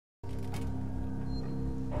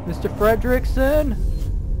Mr. Fredrickson?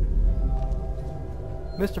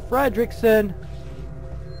 Mr. Fredrickson?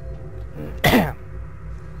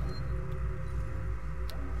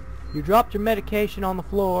 You dropped your medication on the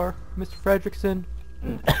floor, Mr. Fredrickson.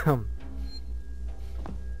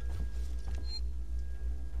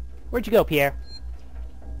 Where'd you go, Pierre?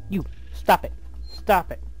 You, stop it. Stop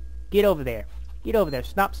it. Get over there. Get over there.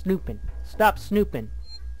 Stop snooping. Stop snooping.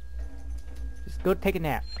 Just go take a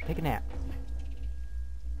nap. Take a nap.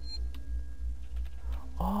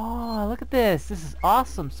 Oh, look at this. This is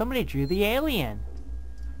awesome. Somebody drew the alien.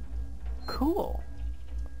 Cool.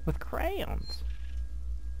 With crayons.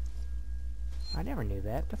 I never knew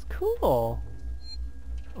that. That's cool.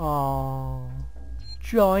 Oh,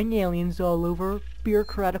 drawing aliens all over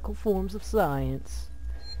bureaucratical forms of science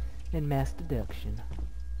and mass deduction.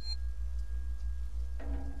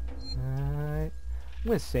 Alright. I'm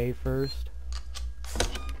gonna save first.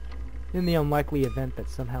 In the unlikely event that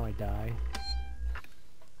somehow I die.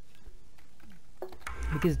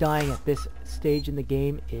 Because dying at this stage in the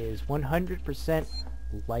game is 100%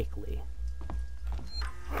 likely.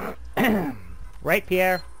 Right,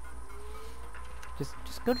 Pierre?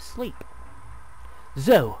 Just go to sleep.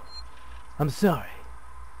 Zoe, I'm sorry,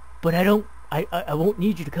 but I won't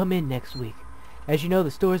need you to come in next week. As you know, the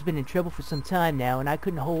store's been in trouble for some time now, and I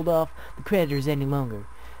couldn't hold off the creditors any longer.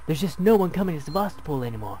 There's just no one coming to Sevastopol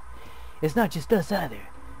anymore. It's not just us either.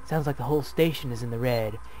 Sounds like the whole station is in the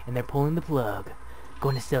red, and they're pulling the plug.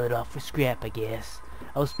 Going to sell it off for scrap, I guess.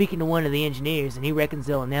 I was speaking to one of the engineers, and he reckons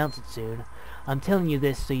they'll announce it soon. I'm telling you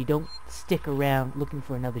this so you don't stick around looking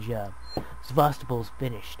for another job. Sevastopol's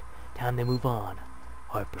finished. Time they move on.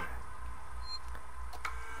 Harper.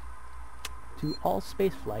 To all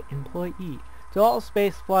spaceflight employee. To all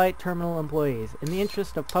spaceflight terminal employees, in the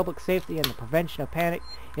interest of public safety and the prevention of panic,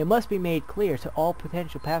 it must be made clear to all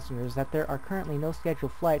potential passengers that there are currently no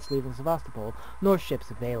scheduled flights leaving Sevastopol, nor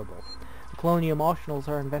ships available. The Colonial Marshals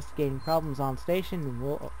are investigating problems on station and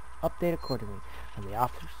will update accordingly. From the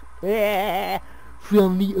office...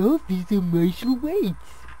 From the office of Marshal Waits.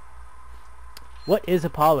 What is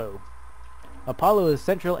Apollo? Apollo is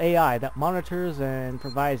central AI that monitors and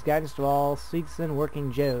provides guidance to all Seegson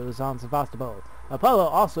working Joes on Sevastopol. Apollo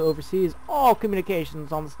also oversees all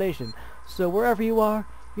communications on the station, so wherever you are,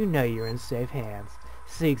 you know you're in safe hands.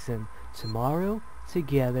 Seegson, tomorrow,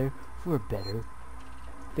 together, for a better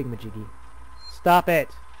thingamajiggy. Stop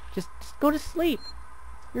it! Just go to sleep!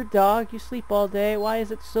 Your dog, you sleep all day. Why is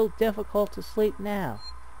it so difficult to sleep now?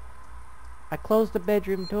 I closed the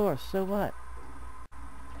bedroom door, so what?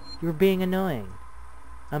 You're being annoying.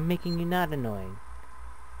 I'm making you not annoying.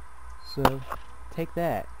 So, take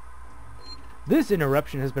that. This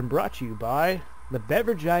interruption has been brought to you by the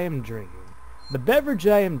beverage I am drinking. The beverage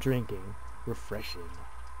I am drinking. Refreshing.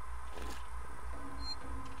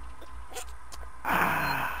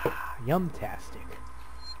 Ah, yum-tastic.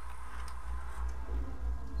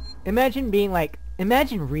 Imagine being like,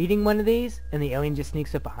 imagine reading one of these, and the alien just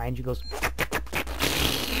sneaks up behind you, goes...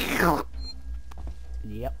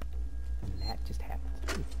 Yep. And that just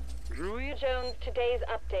happened. Julia Jones, today's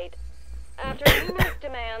update. After numerous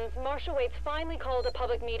demands, Marshal Waits finally called a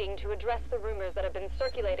public meeting to address the rumors that have been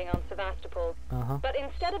circulating on Sevastopol. But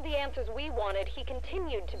instead of the answers we wanted, he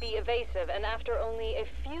continued to be evasive, and after only a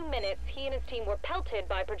few minutes, he and his team were pelted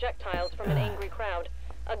by projectiles from an angry crowd.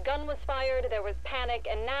 A gun was fired, there was panic,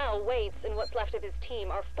 and now Waits and what's left of his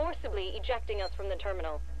team are forcibly ejecting us from the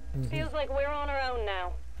terminal. Feels like we're on our own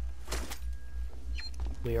now.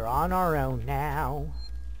 We're on our own now.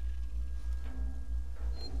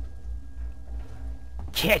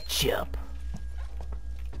 Ketchup!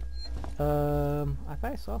 I thought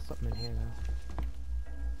I saw something in here though.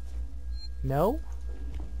 No?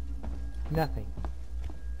 Nothing.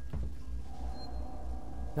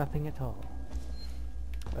 Nothing at all.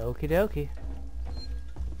 Okie dokie.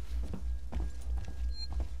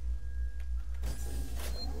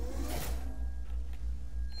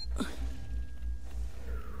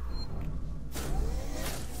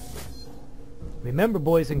 Remember,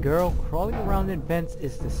 boys and girls, crawling around in vents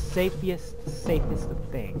is the safest of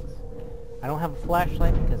things. I don't have a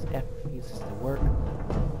flashlight because F uses to work.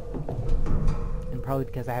 And probably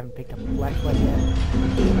because I haven't picked up a flashlight yet.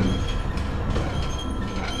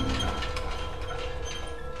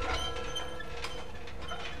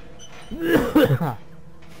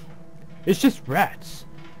 It's just rats.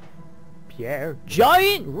 Pierre.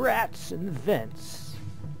 Giant rats in the vents.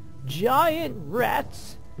 Giant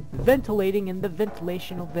rats ventilating in the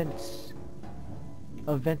ventilational vents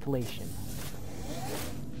of ventilation.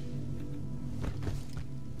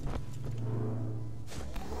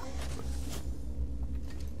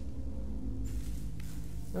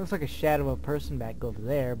 Looks like a shadow of a person back over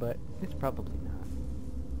there, but it's probably not.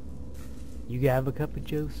 You have a cup of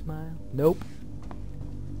Joe Smile? Nope.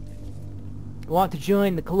 Want to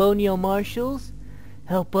join the Colonial Marshals?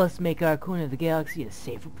 Help us make our corner of the galaxy a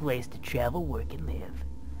safer place to travel, work, and live.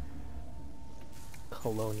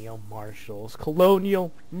 Colonial Marshals,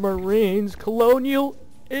 Colonial Marines, Colonial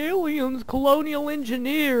Aliens, Colonial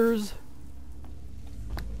Engineers.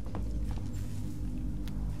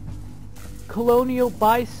 Colonial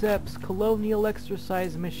Biceps, Colonial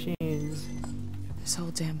Exercise Machines. This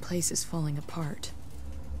whole damn place is falling apart.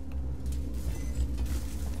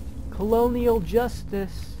 Colonial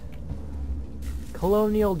Justice,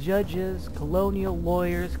 Colonial Judges, Colonial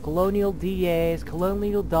Lawyers, Colonial DAs,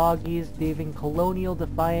 Colonial Doggies, giving colonial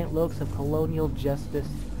defiant looks of Colonial Justice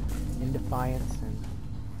in defiance. And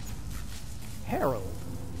Harold.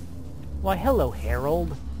 Why, hello,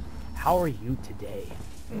 Harold. How are you today?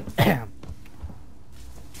 Do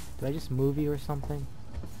I just move you or something?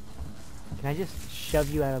 Can I just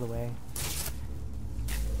shove you out of the way?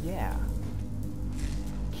 Yeah.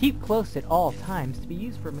 Keep close at all times to be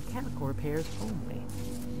used for mechanical repairs only.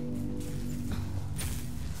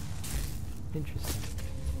 Interesting.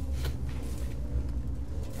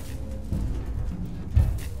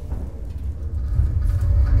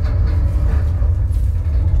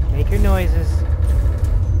 Make your noises.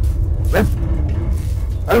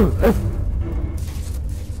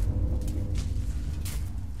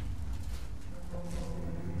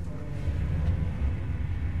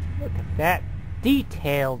 Look at that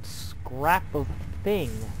detailed scrap of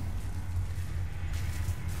thing.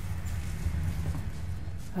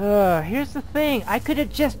 Here's the thing. I could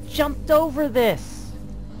have just jumped over this.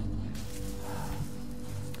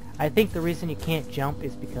 I think the reason you can't jump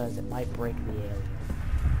is because it might break the alien.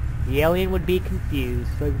 The alien would be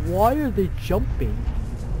confused. Like, why are they jumping?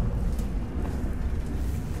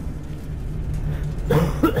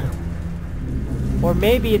 Or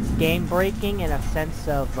maybe it's game breaking in a sense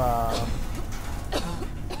of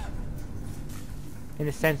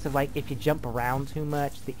like, if you jump around too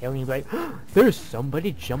much, the alien will be like, there's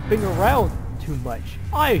somebody jumping around too much.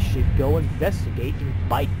 I should go investigate and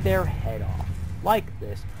bite their head off. Like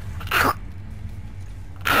this.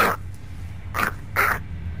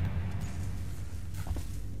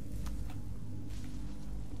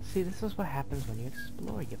 See, this is what happens when you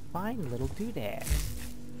explore. You find little doodads.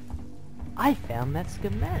 I found that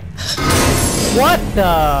schematic. What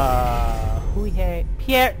the?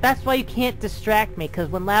 Pierre, that's why you can't distract me, because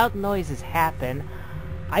when loud noises happen,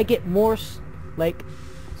 I get more, like,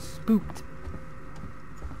 spooked.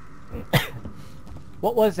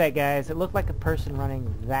 What was that, guys? It looked like a person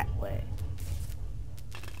running that way.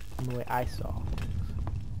 From the way I saw.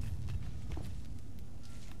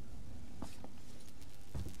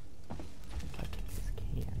 I'll take this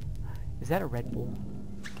can. Is that a Red Bull?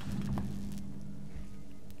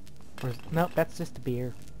 Nope, that's just a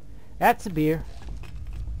beer. That's a beer.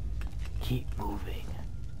 Keep moving.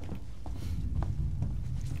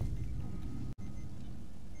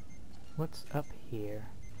 What's up here?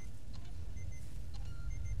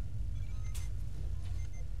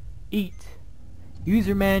 Eat.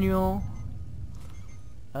 User manual.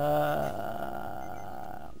 What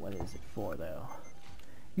is it for, though?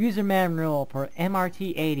 User manual for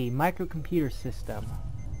MRT-80 microcomputer system.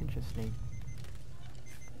 Interesting.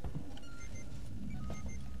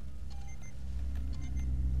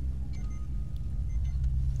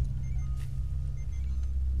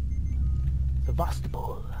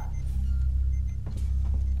 Sevastopol.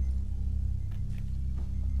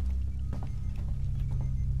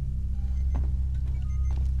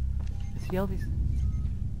 See all these...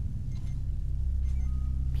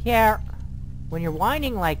 Pierre, when you're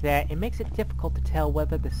whining like that, it makes it difficult to tell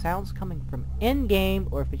whether the sound's coming from in-game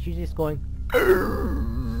or if it's usually just going...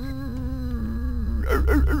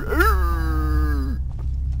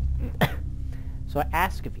 So I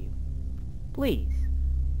ask of you, please,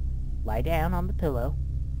 lie down on the pillow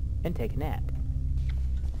and take a nap.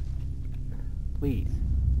 Please.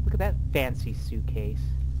 Look at that fancy suitcase.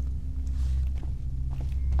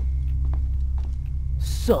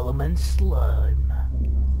 Solomon Slime.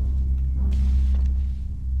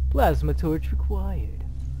 Plasma torch required.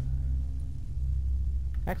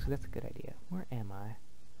 Actually, that's a good idea. Where am I?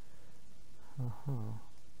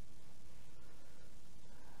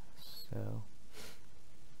 So...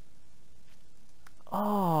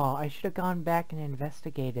 Oh, I should have gone back and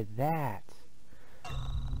investigated that.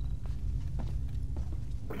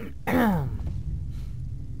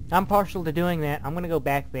 I'm partial to doing that. I'm gonna go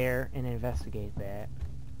back there and investigate that.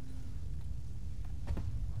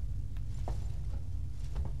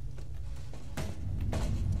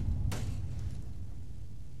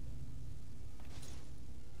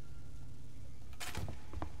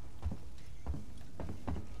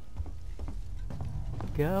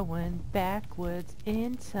 going backwards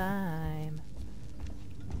in time.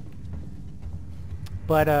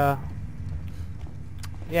 But,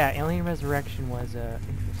 yeah, Alien Resurrection was, interesting.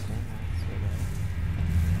 I'd say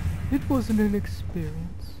that. It wasn't an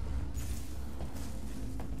experience.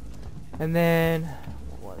 And then,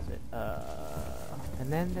 what was it?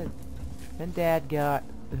 And then Dad got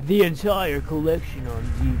the entire collection on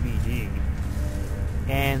DVD.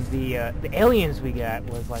 And the Aliens we got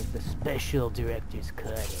was like the special director's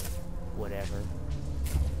cut, whatever.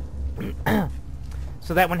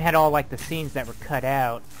 So that one had all like the scenes that were cut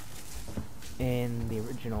out in the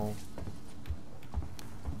original.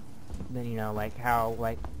 Then, you know, like how,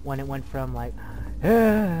 like, when it went from like,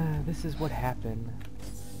 this is what happened,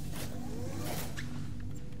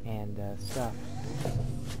 and stuff,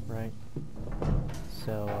 right?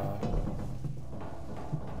 So,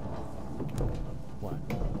 what?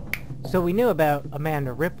 So we knew about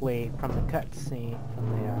Amanda Ripley from the cutscene,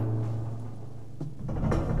 from the,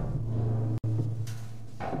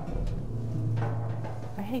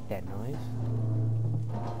 I hate that noise.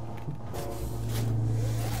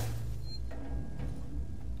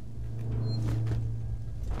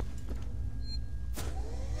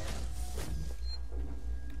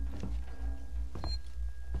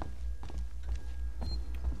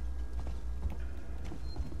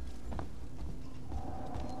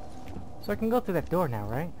 So I can go through that door now,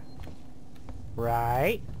 right?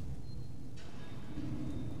 Right?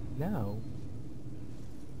 No.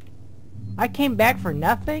 I came back for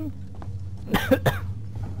nothing? That's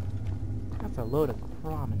a load of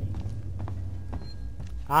cromony.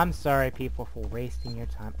 I'm sorry, people, for wasting your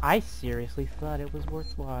time. I seriously thought it was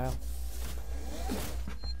worthwhile.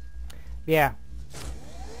 Yeah.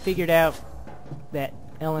 Figured out that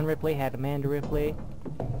Ellen Ripley had Amanda Ripley.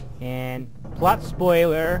 And, plot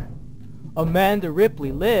spoiler, Amanda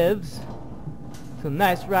Ripley lives to a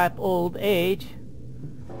nice ripe old age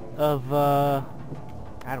of, I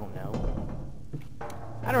don't know.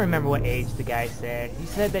 I don't remember what age the guy said. He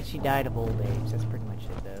said that she died of old age. That's pretty much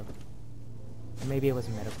it, though. Or maybe it was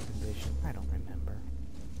a medical condition. I don't remember.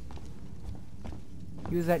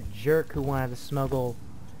 He was that jerk who wanted to smuggle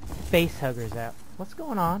face huggers out. What's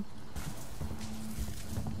going on?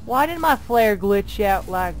 Why did my flare glitch out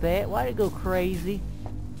like that? Why did it go crazy?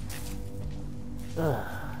 Ugh.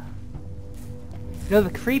 You know, the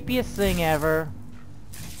creepiest thing ever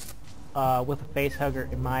with a face hugger,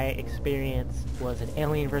 in my experience, was an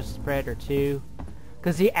Alien vs. Predator 2.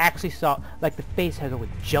 Because he actually saw, like, the face hugger would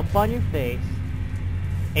jump on your face,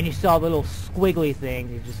 and you saw the little squiggly thing,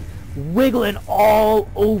 you're just wiggling all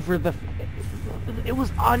over the... It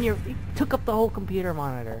was on your... It took up the whole computer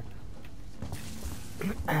monitor.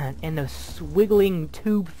 And the swiggling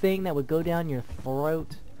tube thing that would go down your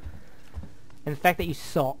throat. And the fact that you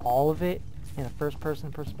saw all of it in a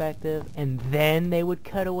first-person perspective, and then they would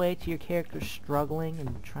cut away to your character struggling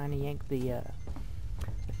and trying to yank the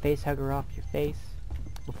face hugger off your face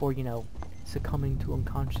before, you know, succumbing to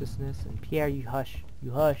unconsciousness. And Pierre, you hush.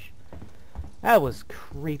 You hush. That was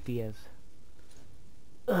creepy as...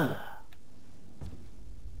 Ugh.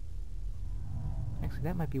 Actually,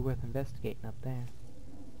 that might be worth investigating up there.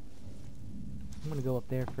 I'm gonna go up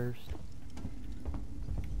there first.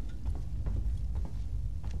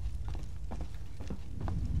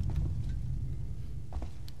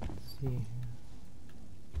 Let's see here.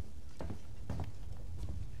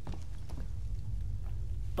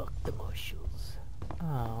 Fuck the marshals.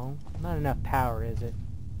 Oh, not enough power, is it?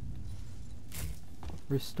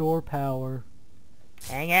 Restore power.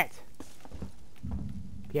 Dang it!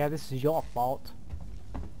 Yeah, this is your fault.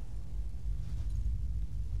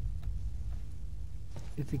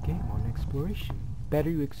 It's a game on exploration. The better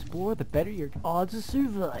you explore, the better your odds of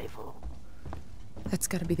survival. That's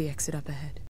gotta be the exit up ahead.